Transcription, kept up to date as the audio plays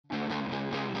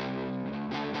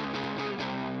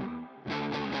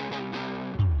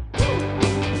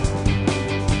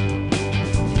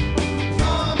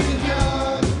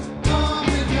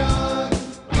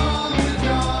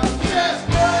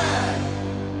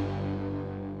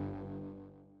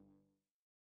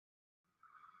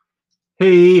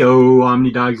Hey,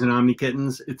 Omni Dogs and Omni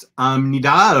Kittens. It's Omni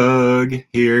Dog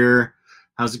here.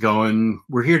 How's it going?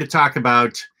 We're here to talk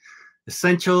about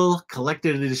essential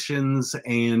collected editions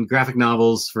and graphic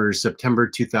novels for September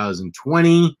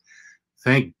 2020.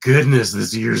 Thank goodness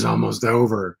this year's almost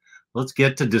over. Let's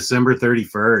get to December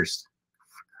 31st.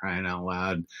 Crying out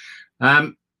loud.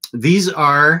 These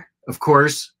are, of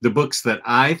course, the books that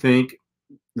I think,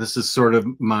 this is sort of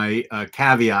my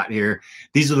caveat here.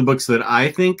 These are the books that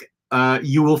I think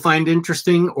you will find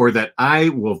interesting, or that I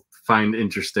will find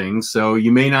interesting. So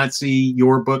you may not see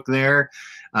your book there.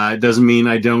 It doesn't mean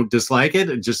I don't dislike it.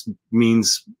 It just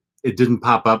means it didn't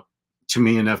pop up to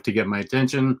me enough to get my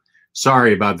attention.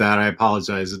 Sorry about that. I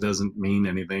apologize. It doesn't mean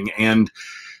anything. And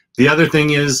the other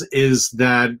thing is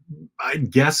that I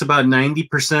guess about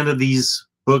 90% of these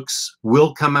books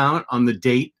will come out on the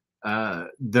date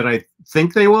that I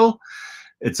think they will.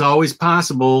 It's always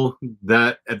possible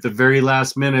that at the very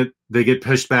last minute, they get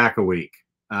pushed back a week.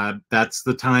 That's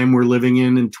the time we're living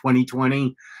in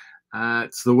 2020.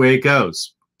 It's the way it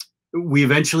goes. We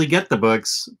eventually get the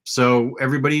books. So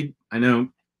everybody, I know,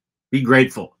 be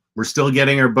grateful. We're still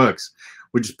getting our books,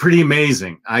 which is pretty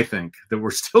amazing, I think, that we're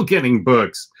still getting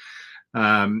books.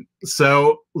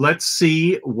 So let's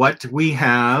see what we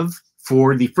have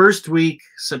for the first week,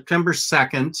 September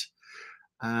 2nd.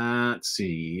 Let's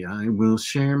see. I will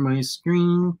share my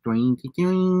screen.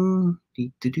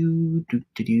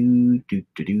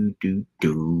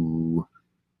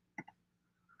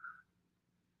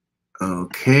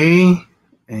 Okay,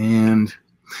 and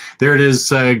there it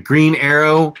is. Green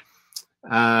Arrow.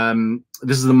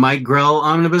 This is the Mike Grell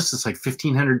Omnibus. It's like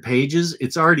 1,500 pages.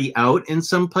 It's already out in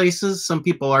some places. Some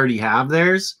people already have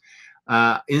theirs.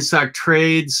 In stock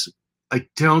trades, I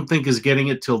don't think is getting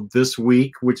it till this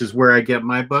week, which is where I get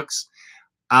my books.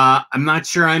 I'm not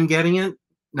sure I'm getting it.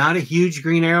 Not a huge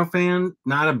Green Arrow fan,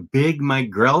 not a big Mike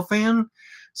Grell fan.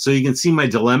 So you can see my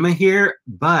dilemma here,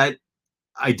 but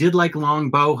I did like Long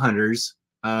Bow Hunters,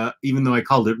 even though I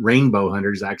called it Rainbow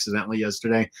Hunters accidentally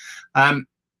yesterday. And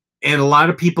a lot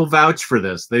of people vouch for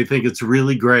this. They think it's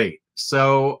really great.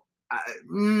 So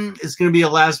it's going to be a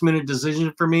last minute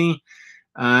decision for me.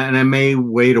 And I may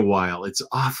wait a while. It's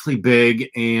awfully big,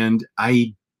 and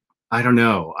I don't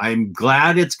know. I'm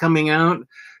glad it's coming out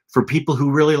for people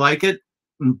who really like it.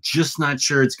 I'm just not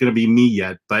sure it's going to be me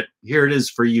yet, but here it is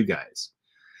for you guys.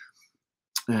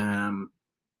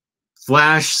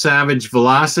 Flash Savage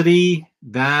Velocity.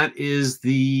 That is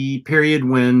the period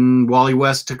when Wally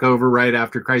West took over right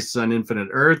after Crisis on Infinite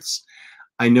Earths.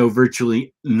 I know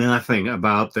virtually nothing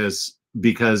about this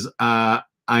because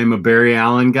I'm a Barry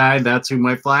Allen guy. That's who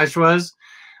my Flash was.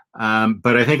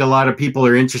 But I think a lot of people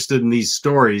are interested in these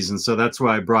stories, and so that's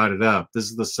why I brought it up. This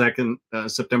is the second,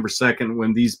 September 2nd,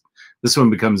 when this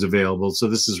one becomes available. So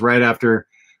this is right after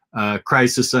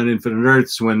Crisis on Infinite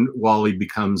Earths, when Wally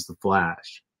becomes the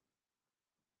Flash.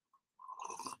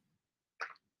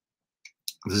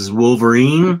 This is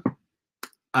Wolverine,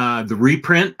 the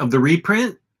reprint of the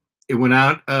reprint. It went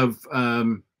out of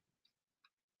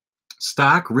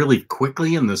stock really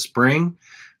quickly in the spring,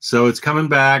 so it's coming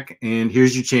back, and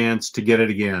here's your chance to get it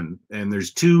again. And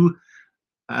there's two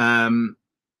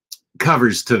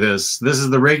covers to this. This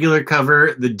is the regular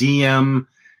cover. The DM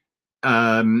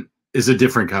is a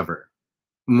different cover.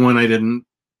 One I don't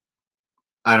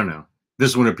know.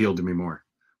 This one appealed to me more.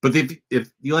 But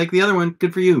if you like the other one,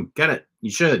 good for you. Get it.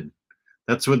 You should.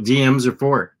 That's what DMs are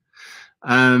for.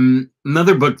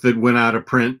 Another book that went out of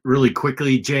print really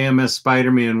quickly, JMS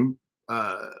Spider-Man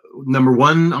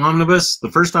 #1 Omnibus, the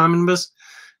first Omnibus,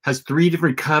 has 3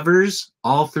 different covers.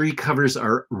 All 3 covers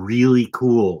are really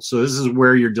cool. So this is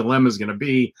where your dilemma is going to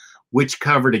be, which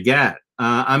cover to get.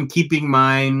 I'm keeping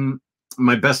my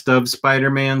Best of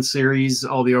Spider-Man series,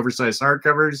 all the oversized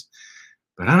hardcovers,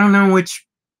 but I don't know which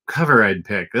cover I'd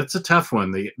pick. That's a tough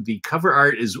one. The cover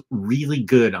art is really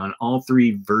good on all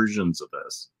 3 versions of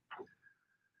this.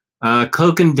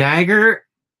 Cloak and Dagger,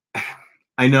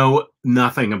 I know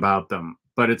nothing about them,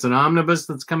 but it's an omnibus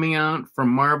that's coming out from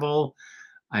Marvel.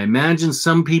 I imagine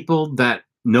some people that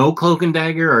know Cloak and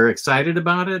Dagger are excited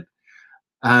about it.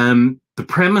 The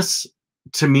premise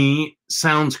to me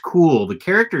sounds cool. The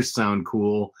characters sound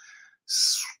cool.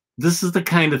 This is the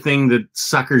kind of thing that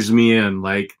suckers me in.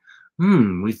 Like,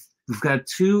 we've got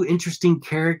 2 interesting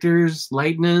characters,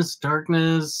 lightness,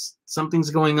 darkness, something's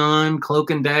going on,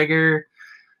 Cloak and Dagger.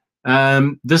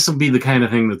 This will be the kind of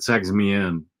thing that sucks me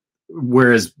in.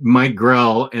 Whereas Mike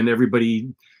Grell and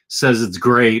everybody says it's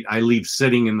great, I leave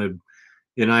sitting in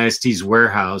IST's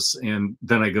warehouse, and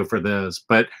then I go for this.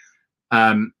 But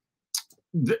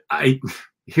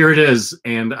here it is,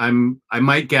 and I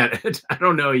might get it. I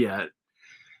don't know yet.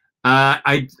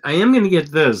 I am going to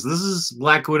get this. This is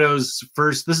Black Widow's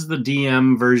first. This is the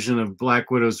DM version of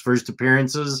Black Widow's first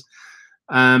appearances,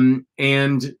 and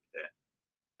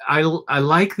I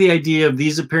like the idea of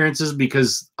these appearances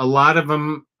because a lot of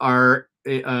them are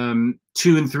 2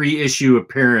 and 3 issue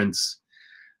appearances.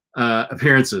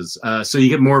 So you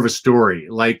get more of a story.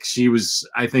 Like she was,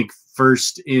 I think,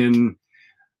 first in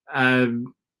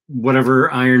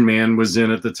whatever Iron Man was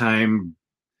in at the time,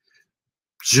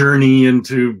 Journey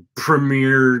into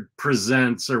Premiere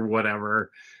Presents or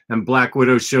whatever. And Black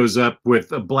Widow shows up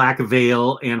with a black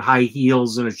veil and high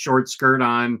heels and a short skirt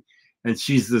on, and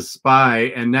she's the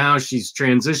spy. And now she's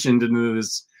transitioned into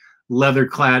this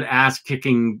leather-clad,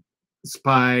 ass-kicking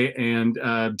spy, and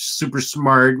super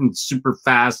smart and super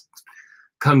fast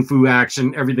kung fu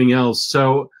action, everything else.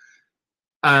 So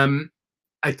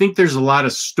I think there's a lot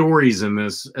of stories in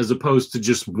this as opposed to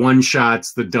just one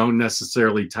shots that don't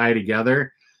necessarily tie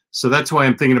together. So that's why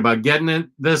I'm thinking about getting it.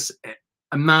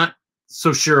 I'm not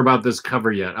so sure about this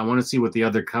cover yet. I want to see what the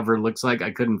other cover looks like. I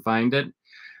couldn't find it.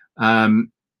 I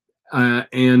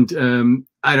don't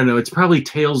know. It's probably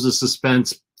Tales of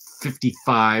Suspense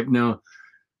 55. No,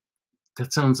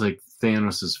 that sounds like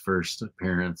Thanos' first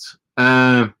appearance.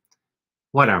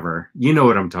 Whatever. You know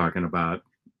what I'm talking about.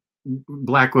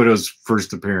 Black Widow's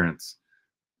first appearance.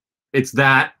 It's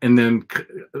that, and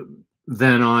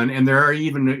then on, and there are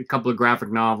even a couple of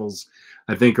graphic novels,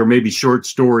 I think, or maybe short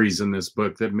stories in this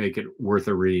book that make it worth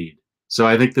a read. So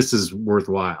I think this is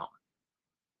worthwhile.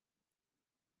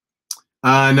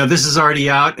 Now this is already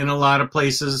out in a lot of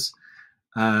places.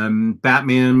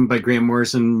 Batman by Grant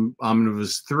Morrison,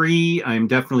 Omnibus 3. I'm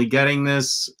definitely getting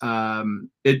this.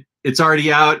 It's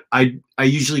already out. I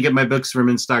usually get my books from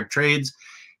In Stock Trades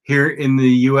here in the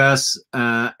US,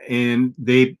 and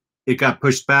it got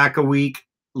pushed back a week,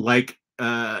 like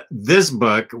this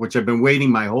book, which I've been waiting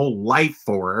my whole life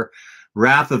for,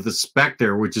 Wrath of the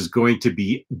Spectre, which is going to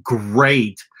be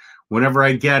great. Whenever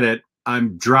I get it,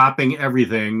 I'm dropping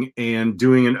everything and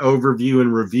doing an overview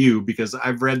and review because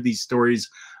I've read these stories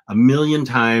a million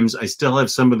times. I still have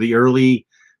some of the early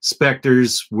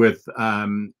Spectres with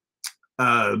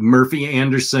Murphy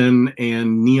Anderson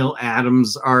and Neil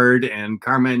Adams art and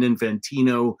Carmine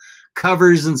Infantino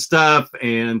covers and stuff.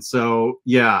 And so,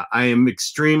 yeah, I am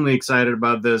extremely excited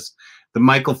about this. The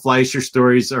Michael Fleischer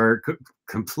stories are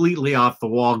completely off the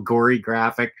wall, gory,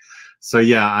 graphic. So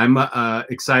yeah, I'm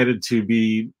excited to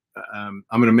be, I'm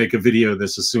going to make a video of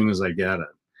this as soon as I get it.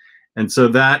 And so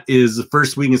that is the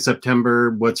first week in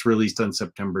September, what's released on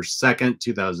September 2nd,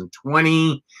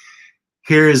 2020.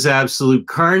 Here is Absolute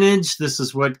Carnage. This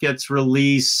is what gets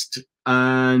released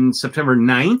on September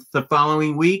 9th, the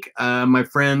following week. My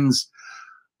friends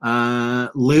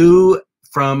Lou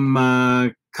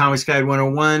from Comics Guide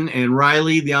 101 and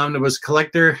Riley, the Omnibus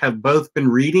Collector, have both been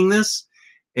reading this,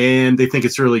 and they think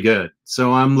it's really good.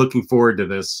 So I'm looking forward to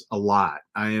this a lot.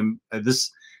 I am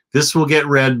this will get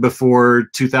read before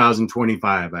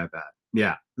 2025, I bet.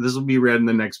 Yeah, this will be read in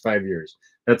the next 5 years.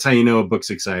 That's how you know a book's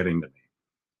exciting to me.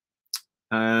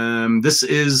 This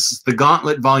is The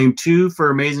Gauntlet Volume 2 for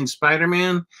Amazing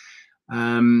Spider-Man.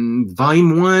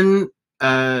 Volume 1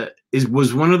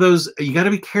 was one of those, you got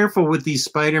to be careful with these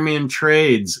Spider-Man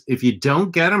trades. If you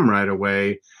don't get them right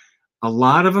away, a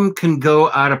lot of them can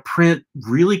go out of print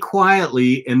really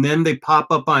quietly, and then they pop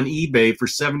up on eBay for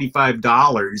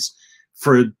 $75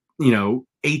 for, you know,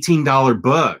 $18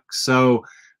 book. So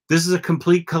this is a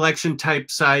complete collection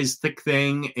type size thick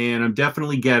thing, and I'm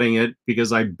definitely getting it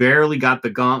because I barely got the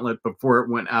Gauntlet before it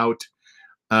went out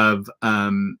of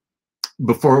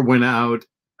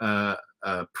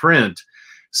print.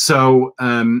 So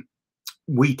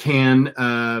we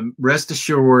can rest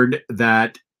assured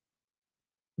that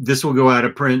this will go out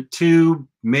of print too,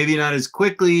 maybe not as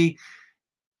quickly.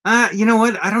 You know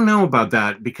what? I don't know about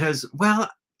that because, well,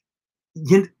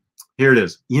 here it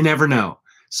is. You never know.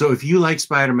 So if you like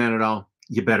Spider-Man at all,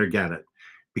 you better get it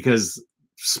because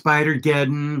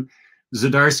Spider-Geddon,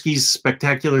 Zdarsky's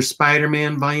Spectacular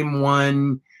Spider-Man Volume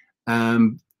 1, a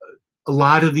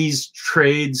lot of these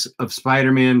trades of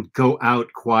Spider-Man go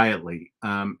out quietly,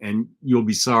 and you'll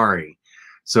be sorry.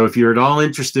 So if you're at all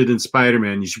interested in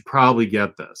Spider-Man, you should probably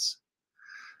get this.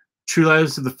 True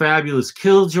Lives of the Fabulous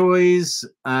Killjoys,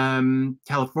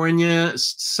 California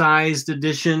sized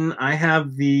edition. I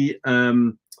have the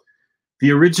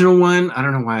original one. I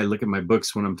don't know why I look at my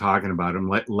books when I'm talking about them,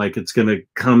 like it's going to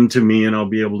come to me and I'll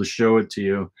be able to show it to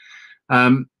you.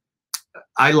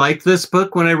 I liked this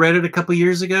book when I read it a couple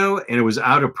years ago, and it was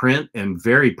out of print and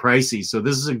very pricey. So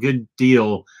this is a good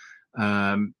deal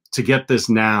to get this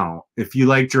now. If you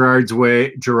like Gerard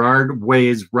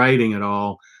Way's writing at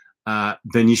all,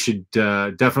 then you should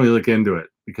definitely look into it,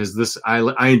 because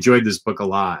I enjoyed this book a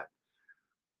lot,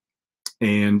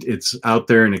 and it's out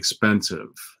there and expensive.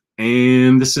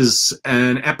 And this is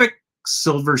an epic,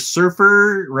 Silver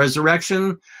Surfer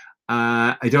Resurrection.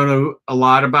 I don't know a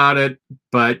lot about it,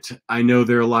 but I know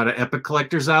there are a lot of epic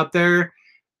collectors out there.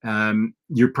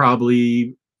 You're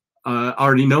probably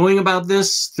already knowing about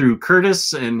this through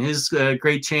Curtis and his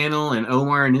great channel, and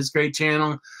Omar and his great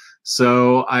channel.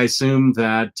 So I assume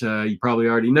that you probably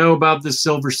already know about this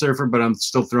Silver Surfer, but I'm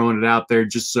still throwing it out there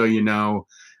just so you know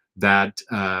that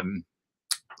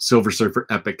Silver Surfer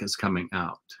Epic is coming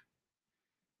out.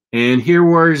 And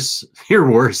here is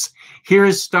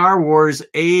Star Wars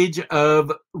Age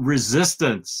of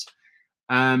Resistance.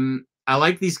 I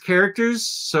like these characters,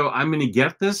 so I'm going to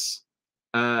get this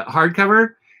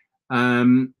hardcover.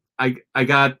 I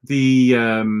got the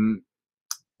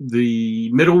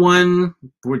middle one,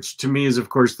 which to me is, of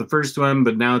course, the first one,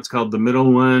 but now it's called the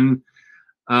middle one.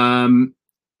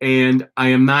 And I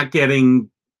am not getting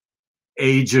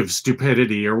Age of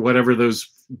Stupidity or whatever those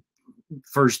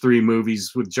first three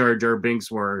movies with Jar Jar Binks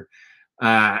were.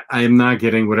 I am not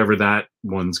getting whatever that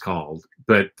one's called,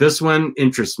 but this one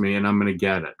interests me, and I'm going to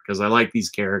get it because I like these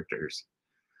characters.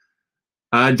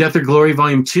 Death or Glory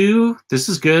Volume 2. This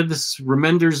is good. This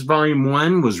Remenders Volume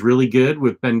 1 was really good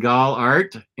with Bengal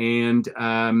art, and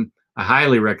I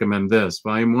highly recommend this.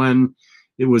 Volume 1,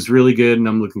 it was really good, and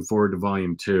I'm looking forward to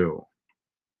Volume 2.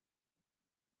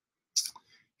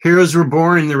 Heroes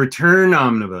Reborn, the Return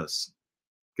Omnibus.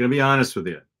 Gonna be honest with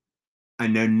you, I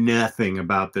know nothing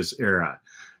about this era.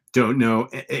 Don't know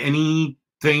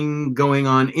anything going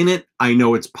on in it. I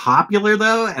know it's popular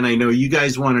though, and I know you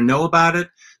guys want to know about it.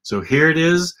 So here it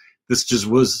is. This just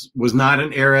was not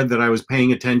an era that I was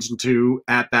paying attention to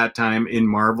at that time in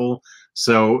Marvel.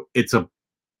 So it's a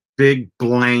big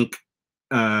blank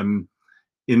in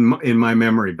my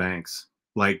memory banks.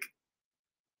 Like,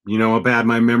 you know how bad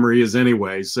my memory is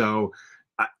anyway. So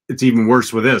it's even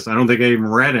worse with this. I don't think I even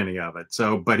read any of it.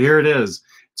 So, but here it is.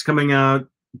 It's coming out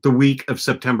the week of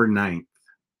September 9th.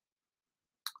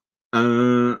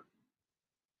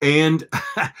 And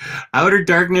Outer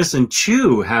Darkness and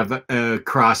Chew have a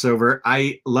crossover.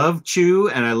 I love Chew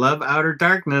and I love Outer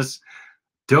Darkness.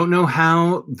 Don't know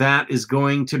how that is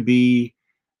going to be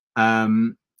a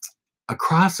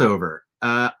crossover.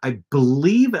 I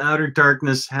believe Outer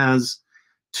Darkness has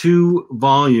 2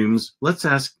 volumes. Let's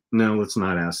ask. No, let's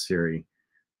not ask Siri.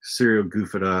 Siri will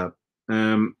goof it up.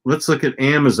 Let's look at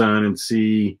Amazon and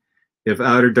see if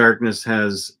Outer Darkness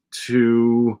has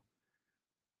 2.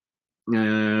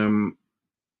 Outer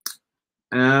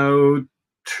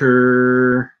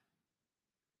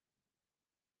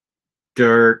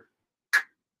Darkness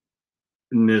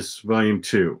Volume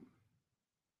 2.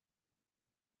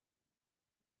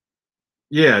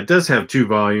 Yeah, it does have 2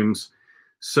 volumes.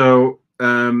 So,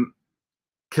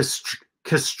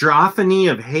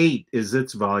 Castrophony of Hate is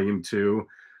its Volume 2.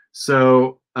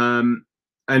 So,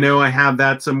 I know I have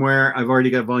that somewhere. I've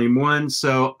already got Volume 1.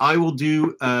 So I will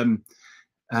do a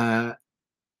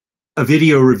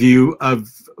video review of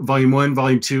Volume 1,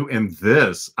 Volume 2, and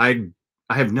this. I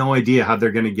have no idea how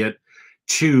they're going to get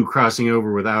Chew crossing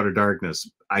over with Outer Darkness.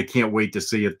 I can't wait to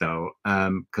see it, though,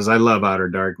 because I love Outer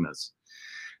Darkness.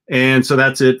 And so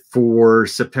that's it for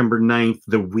September 9th,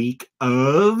 the week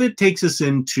of. It takes us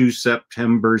into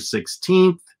September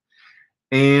 16th.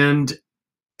 And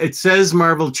it says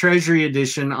Marvel Treasury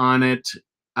Edition on it.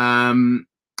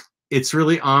 It's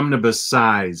really omnibus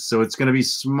size, so it's going to be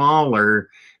smaller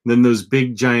than those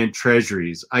big giant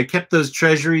treasuries. I kept those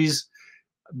treasuries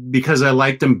because I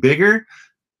liked them bigger.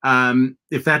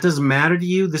 If that doesn't matter to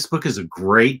you, this book is a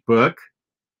great book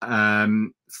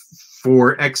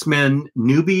for X-Men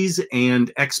newbies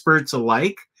and experts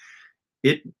alike.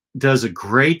 It does a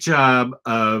great job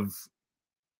of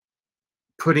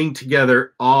putting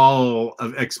together all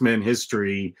of X-Men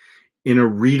history in a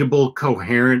readable,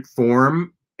 coherent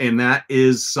form. And that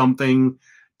is something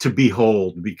to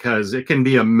behold because it can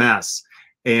be a mess.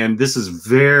 And this is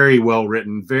very well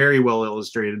written, very well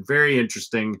illustrated, very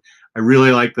interesting. I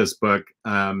really like this book.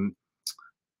 I'm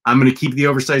going to keep the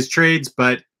oversized trades,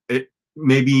 but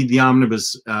maybe the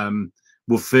omnibus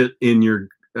will fit in your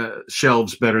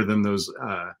shelves better than those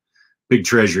big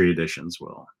treasury editions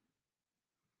will.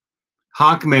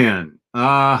 Hawkman.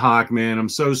 Hawkman, I'm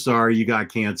so sorry you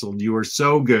got canceled. You were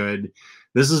so good.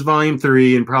 This is Volume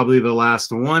 3 and probably the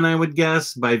last one, I would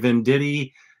guess, by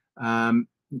Venditti.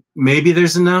 Maybe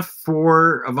there's enough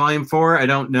for a Volume 4. I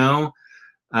don't know.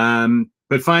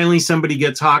 But finally, somebody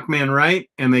gets Hawkman right,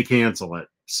 and they cancel it.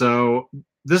 So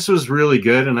this was really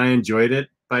good, and I enjoyed it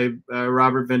by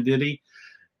Robert Venditti.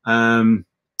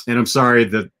 And I'm sorry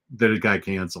that it got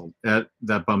canceled.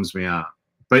 That bums me out.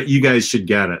 But you guys should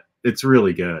get it. It's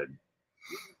really good.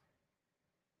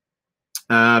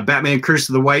 Batman Curse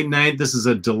of the White Knight. This is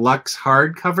a deluxe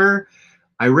hardcover.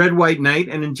 I read White Knight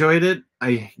and enjoyed it.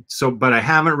 But I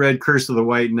haven't read Curse of the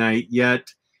White Knight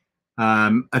yet.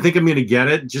 I think I'm going to get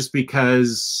it just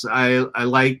because I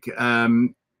like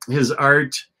his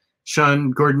art,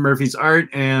 Sean Gordon Murphy's art,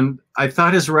 and I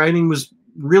thought his writing was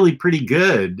really pretty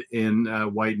good in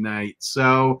White Knight.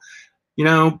 So, you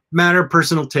know, matter of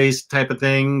personal taste type of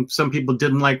thing. Some people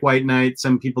didn't like White Knight.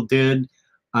 Some people did.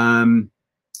 I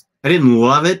didn't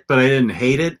love it, but I didn't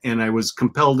hate it, and I was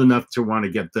compelled enough to want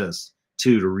to get this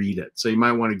too, to read it. So you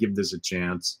might want to give this a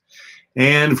chance.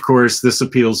 And of course, this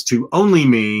appeals to only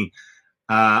me.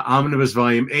 Omnibus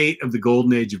Volume 8 of the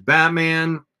Golden Age of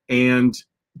Batman, and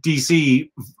DC,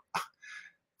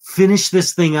 finish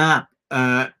this thing up.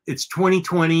 It's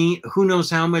 2020. Who knows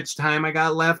how much time I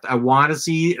got left? I want to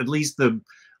see at least the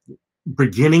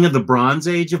beginning of the Bronze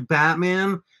Age of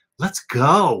Batman. Let's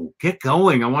go. Get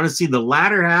going. I want to see the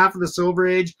latter half of the Silver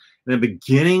Age and the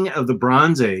beginning of the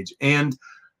Bronze Age. And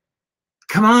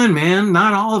come on, man.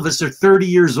 Not all of us are 30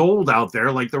 years old out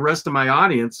there like the rest of my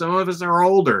audience. Some of us are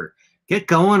older. Get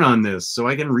going on this so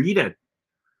I can read it.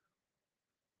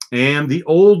 And The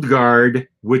Old Guard,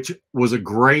 which was a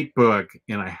great book,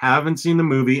 and I haven't seen the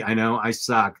movie. I know I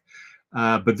suck.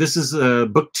 But this is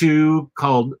book 2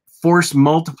 called Force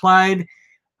Multiplied.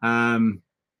 Love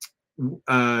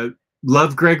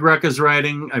Greg Rucka's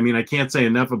writing. I mean, I can't say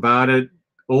enough about it.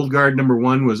 Old Guard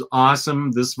 #1 was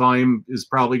awesome. This volume is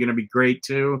probably going to be great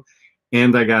too.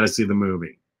 And I got to see the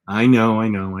movie. I know.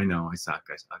 I suck.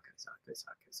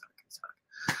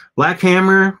 Black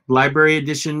Hammer, Library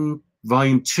Edition,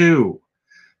 Volume 2.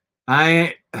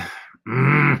 I'll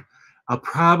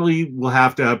probably will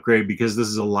have to upgrade because this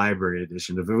is a library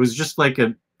edition. If it was just like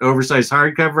an oversized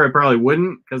hardcover, I probably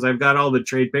wouldn't because I've got all the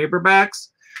trade paperbacks.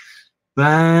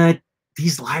 But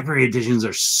these library editions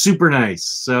are super nice.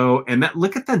 So, and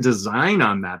look at the design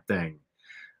on that thing.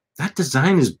 That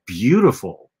design is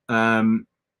beautiful.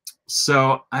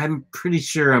 So I'm pretty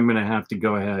sure I'm going to have to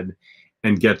go ahead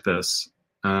and get this.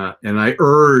 And I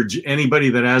urge anybody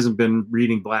that hasn't been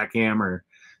reading Black Hammer,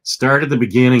 start at the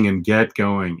beginning and get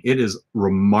going. It is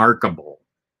remarkable,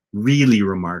 really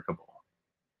remarkable.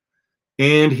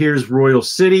 And here's Royal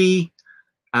City,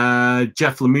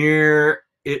 Jeff Lemire.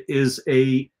 It is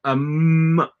a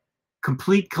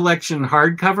complete collection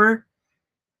hardcover,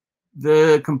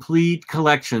 the complete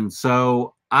collection.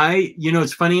 So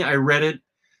it's funny, I read it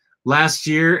last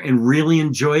year and really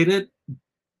enjoyed it,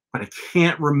 but I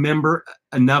can't remember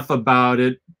enough about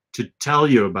it to tell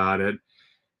you about it.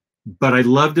 But I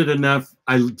loved it enough.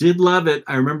 I did love it.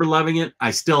 I remember loving it.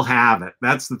 I still have it.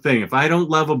 That's the thing. If I don't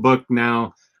love a book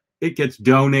now, it gets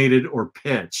donated or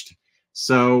pitched.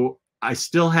 So I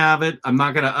still have it. I'm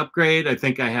not going to upgrade. I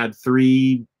think I had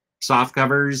 3 soft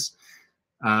covers.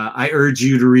 I urge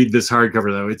you to read this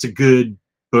hardcover, though. It's a good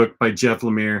book by Jeff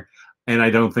Lemire, and I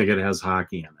don't think it has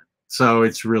hockey in it. So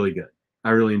it's really good.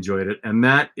 I really enjoyed it. And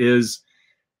that is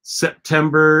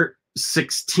September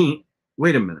 16th.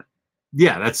 Wait a minute.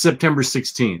 Yeah, that's September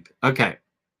 16th. Okay.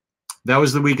 That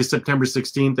was the week of September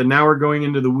 16th. And now we're going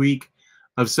into the week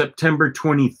of September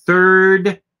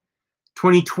 23rd,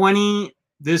 2020.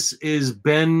 This is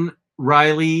Ben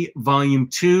Reilly, Volume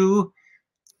 2.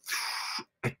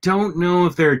 I don't know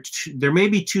if there may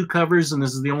be 2 covers, and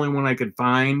this is the only one I could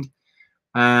find.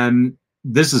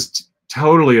 This is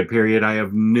totally a period. I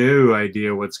have no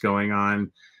idea what's going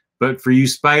on. But for you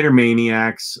Spider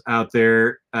Maniacs out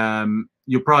there,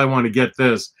 you'll probably want to get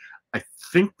this. I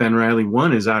think Ben Reilly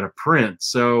 1 is out of print,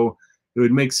 so it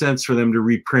would make sense for them to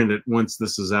reprint it once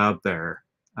this is out there.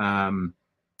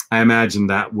 I imagine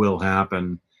that will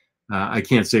happen. I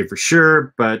can't say for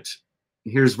sure, but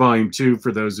here's Volume 2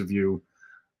 for those of you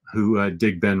who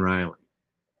dig Ben Reilly.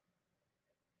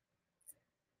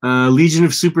 Legion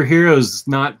of Superheroes,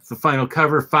 not the final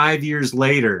cover, 5 years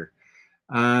later.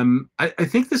 I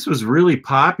think this was really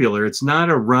popular. It's not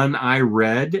a run I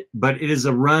read, but it is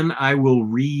a run I will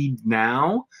read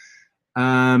now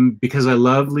because I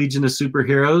love Legion of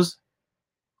Superheroes.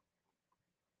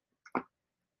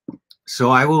 So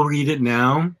I will read it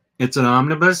now. It's an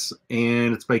omnibus,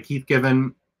 and it's by Keith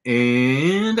Giffen,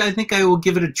 and I think I will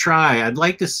give it a try. I'd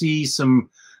like to see some,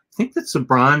 I think that's the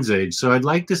Bronze Age, so I'd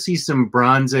like to see some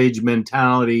Bronze Age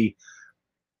mentality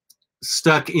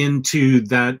stuck into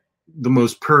that, the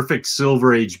most perfect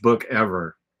Silver Age book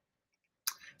ever.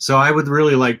 So I would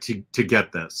really like to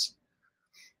get this.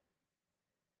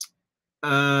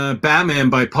 Batman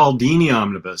by Paul Dini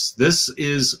omnibus. This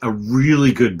is a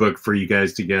really good book for you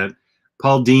guys to get.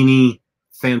 Paul Dini,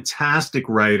 fantastic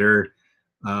writer,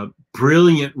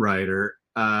 brilliant writer.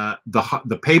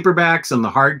 The paperbacks and the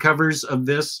hardcovers of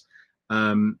this,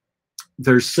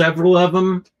 there's several of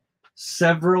them.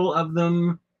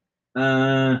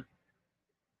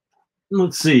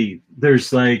 Let's see.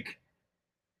 There's like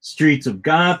Streets of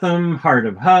Gotham, Heart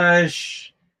of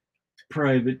Hush,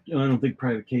 Private. Oh, I don't think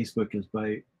Private Casebook is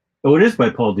by. Oh, it is by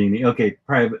Paul Dini. Okay,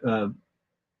 Private.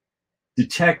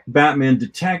 Batman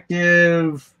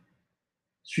Detective,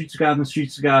 Streets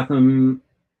of Gotham.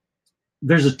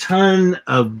 There's a ton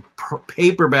of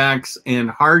paperbacks and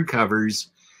hardcovers,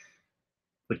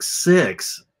 like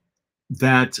 6,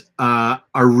 that are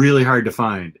really hard to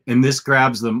find. And this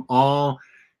grabs them all,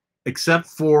 except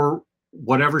for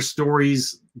whatever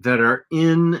stories that are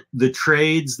in the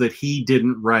trades that he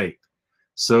didn't write.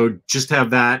 So just have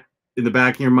that in the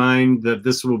back of your mind, that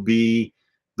this will be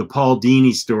the Paul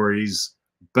Dini stories,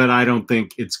 but I don't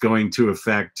think it's going to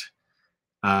affect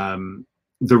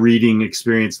the reading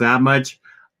experience that much.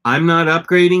 I'm not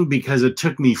upgrading because it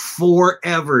took me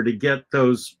forever to get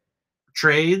those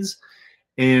trades,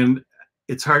 and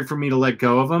it's hard for me to let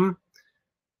go of them.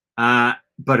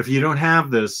 But if you don't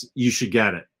have this, you should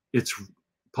get it. It's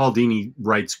Paul Dini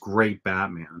writes great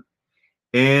Batman.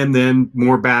 And then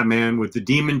more Batman with the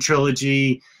Demon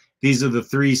Trilogy. These are the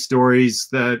 3 stories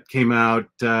that came out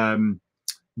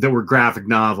that were graphic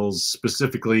novels,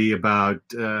 specifically about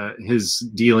his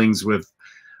dealings with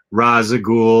Ra's al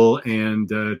Ghul and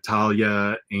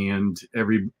Talia and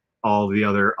all the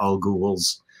other Al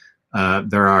Ghuls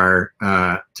there are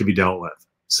to be dealt with.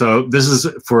 So this is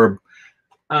for,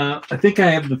 I think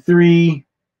I have the 3,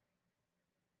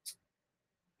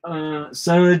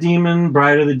 Son of the Demon,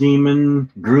 Bride of the Demon,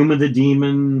 Groom of the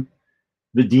Demon,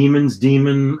 the Demon's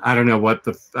Demon. I don't know what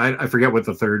I forget what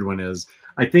the 3rd one is.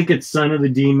 I think it's Son of the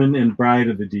Demon and Bride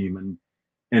of the Demon,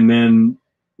 and then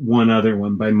one other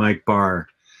one by Mike Barr.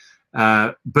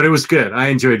 But it was good. I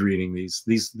enjoyed reading these.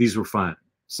 These were fun.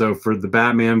 So for the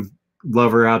Batman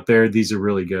lover out there, these are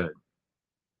really good.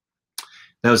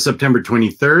 That was September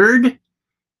 23rd.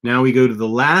 Now we go to the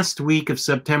last week of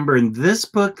September, and this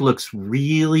book looks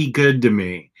really good to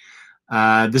me.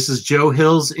 This is Joe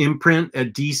Hill's imprint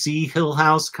at DC Hill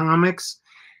House Comics,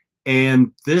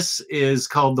 and this is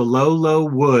called The Low, Low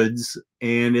Woods,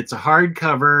 and it's a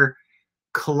hardcover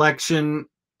collection.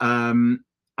 I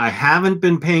haven't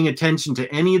been paying attention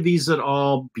to any of these at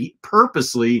all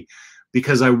purposely,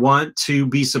 because I want to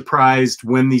be surprised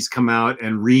when these come out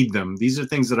and read them. These are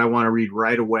things that I want to read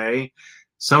right away.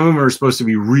 Some of them are supposed to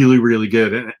be really, really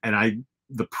good. And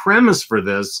the premise for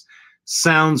this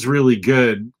sounds really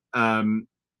good,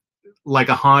 like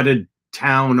a haunted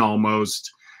town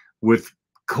almost, with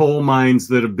coal mines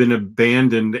that have been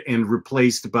abandoned and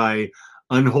replaced by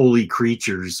unholy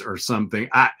creatures or something.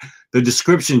 The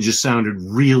description just sounded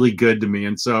really good to me.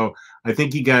 And so I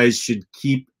think you guys should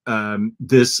keep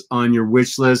this on your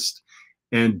wish list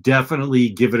and definitely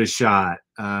give it a shot.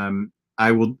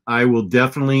 I will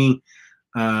definitely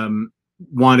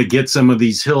want to get some of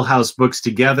these Hill House books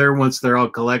together once they're all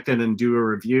collected and do a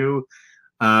review.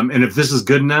 And if this is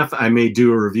good enough, I may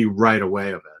do a review right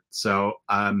away of it. So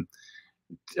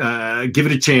give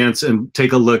it a chance and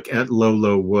take a look at Low,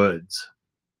 Low Woods.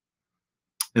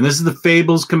 And this is the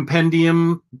Fables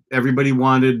Compendium. Everybody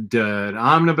wanted an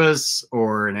omnibus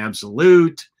or an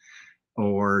absolute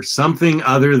or something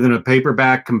other than a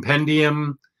paperback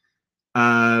compendium.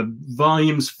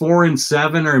 Volumes 4 and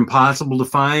 7 are impossible to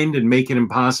find and make it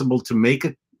impossible to make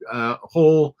a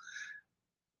whole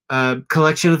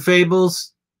collection of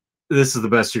Fables. This is the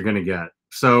best you're going to get.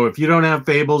 So if you don't have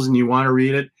Fables and you want to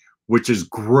read it, which is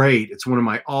great, it's one of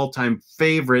my all-time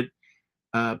favorite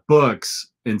books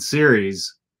and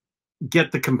series,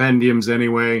 get the compendiums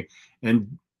anyway, and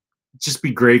just be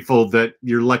grateful that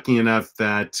you're lucky enough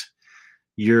that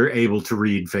you're able to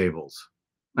read Fables.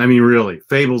 I mean, really,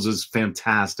 Fables is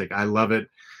fantastic. I love it.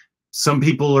 Some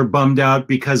people are bummed out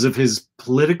because of his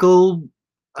political,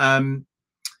 he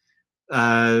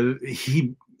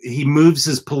moves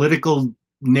his political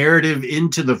narrative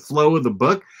into the flow of the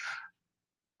book.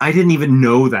 I didn't even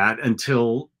know that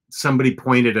until somebody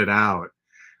pointed it out.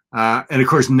 And of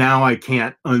course, now I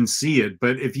can't unsee it.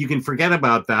 But if you can forget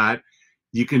about that,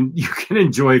 you can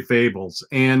enjoy Fables.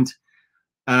 And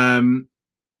I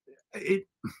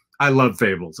love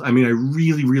Fables. I mean, I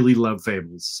really, really love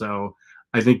Fables. So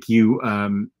I think if you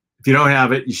don't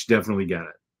have it, you should definitely get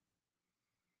it.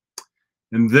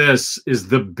 And this is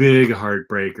the big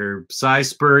heartbreaker. Cy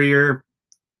Spurrier,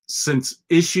 since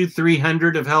issue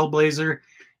 300 of Hellblazer,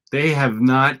 they have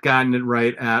not gotten it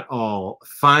right at all.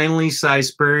 Finally, Cy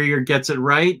Spurrier gets it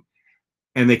right,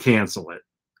 and they cancel it.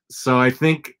 So I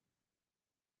think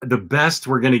the best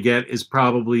we're going to get is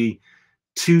probably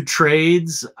 2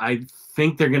 trades. I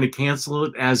think they're going to cancel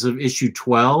it as of issue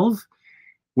 12.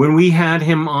 When we had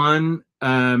him on,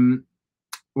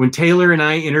 when Taylor and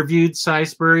I interviewed Cy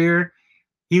Spurrier,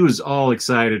 he was all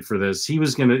excited for this.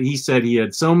 He said he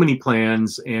had so many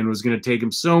plans and was going to take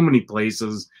him so many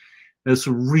places. This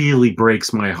really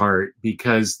breaks my heart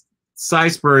because Cy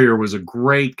Spurrier was a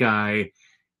great guy.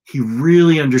 He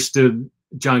really understood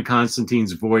John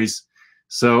Constantine's voice.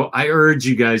 So I urge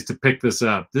you guys to pick this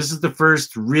up. This is the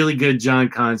first really good John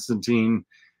Constantine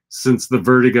since the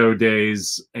Vertigo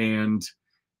days and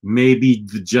maybe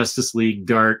the Justice League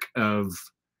Dark of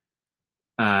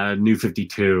New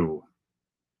 52.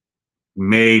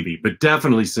 Maybe, but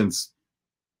definitely since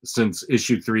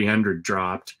issue 300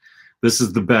 dropped, this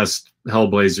is the best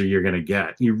Hellblazer you're going to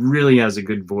get. He really has a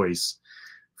good voice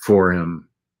for him.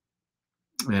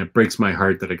 And it breaks my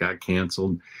heart that it got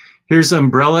canceled. Here's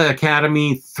Umbrella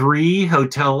Academy 3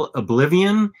 Hotel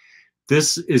Oblivion.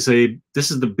 This is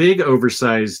the big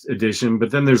oversized edition,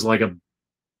 but then there's like a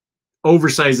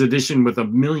oversized edition with a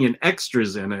million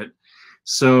extras in it.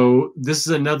 So this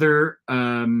is another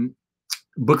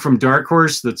book from Dark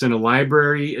Horse that's in a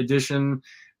library edition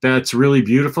that's really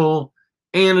beautiful,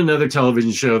 and another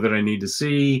television show that I need to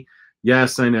see.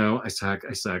 Yes, I know. I suck.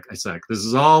 This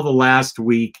is all the last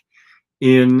week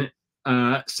in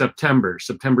September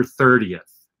 30th.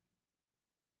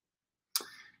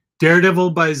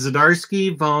 Daredevil by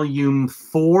Zdarsky, Volume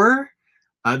 4.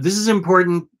 This is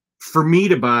important for me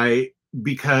to buy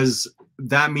because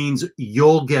that means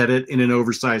you'll get it in an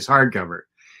oversized hardcover.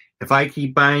 If I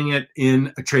keep buying it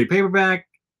in a trade paperback,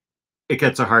 it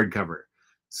gets a hardcover.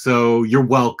 So you're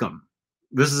welcome.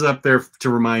 This is up there to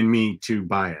remind me to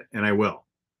buy it, and I will.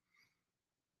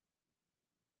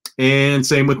 And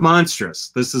same with Monstrous.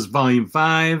 This is Volume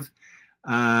 5.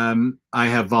 I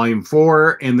have Volume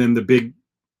 4, and then the big,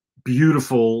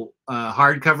 beautiful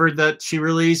hardcover that she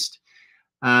released.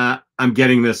 I'm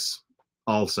getting this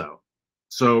also.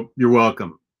 So you're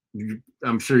welcome.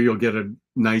 I'm sure you'll get a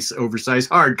nice oversized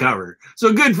hardcover.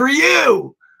 So good for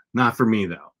you. Not for me,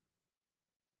 though.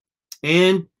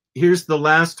 And here's the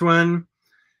last one.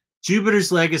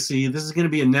 Jupiter's Legacy. This is going to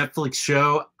be a Netflix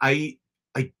show. I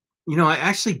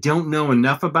actually don't know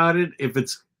enough about it.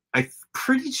 I'm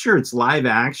pretty sure it's live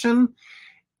action.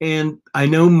 And I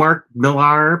know Mark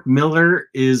Miller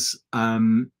is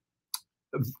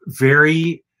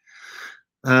very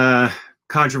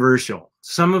controversial.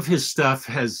 Some of his stuff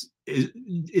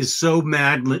is so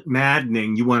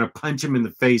maddening. You want to punch him in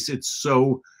the face. It's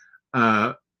so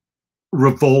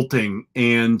revolting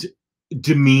and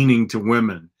demeaning to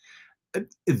women.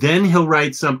 Then he'll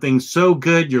write something so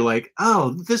good, you're like,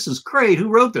 oh, this is great. Who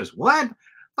wrote this? What?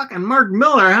 Fucking Mark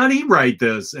Miller. How did he write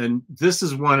this? And this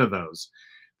is one of those.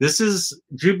 This is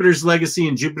Jupiter's Legacy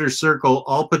and Jupiter's Circle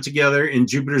all put together in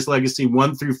Jupiter's Legacy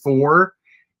 1 through 4.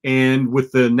 And with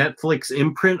the Netflix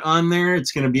imprint on there,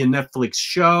 it's going to be a Netflix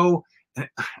show. I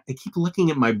keep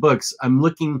looking at my books. I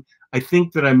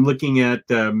think that I'm looking at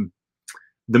the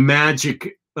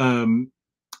Magic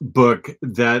book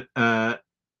that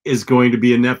is going to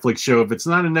be a Netflix show. If it's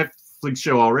not a Netflix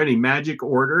show already, Magic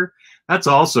Order, that's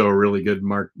also a really good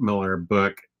Mark Miller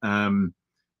book. And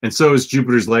so is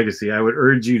Jupiter's Legacy. I would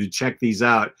urge you to check these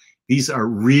out. These are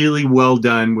really well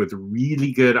done with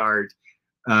really good art.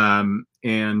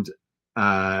 And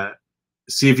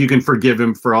see if you can forgive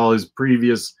him for all his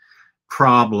previous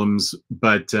problems.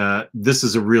 But this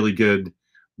is a really good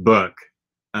book.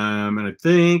 And I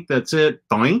think that's it.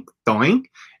 Doink, doink.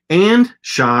 And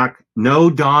shock, no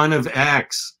Dawn of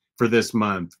X for this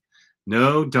month.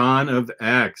 No Dawn of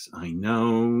X. I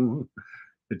know.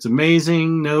 It's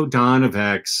amazing. No Dawn of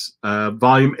X.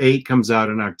 Volume 8 comes out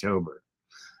in October.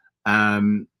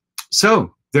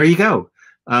 So there you go.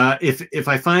 If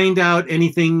I find out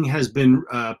anything has been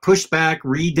pushed back,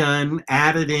 redone,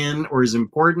 added in, or is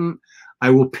important, I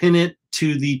will pin it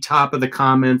to the top of the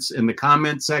comments in the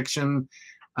comment section.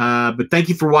 But thank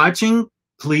you for watching.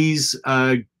 Please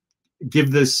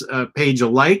give this page a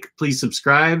like. Please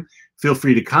subscribe. Feel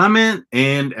free to comment.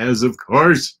 And as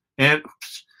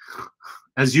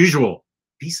usual,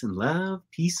 peace and love.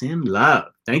 Peace and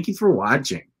love. Thank you for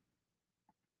watching.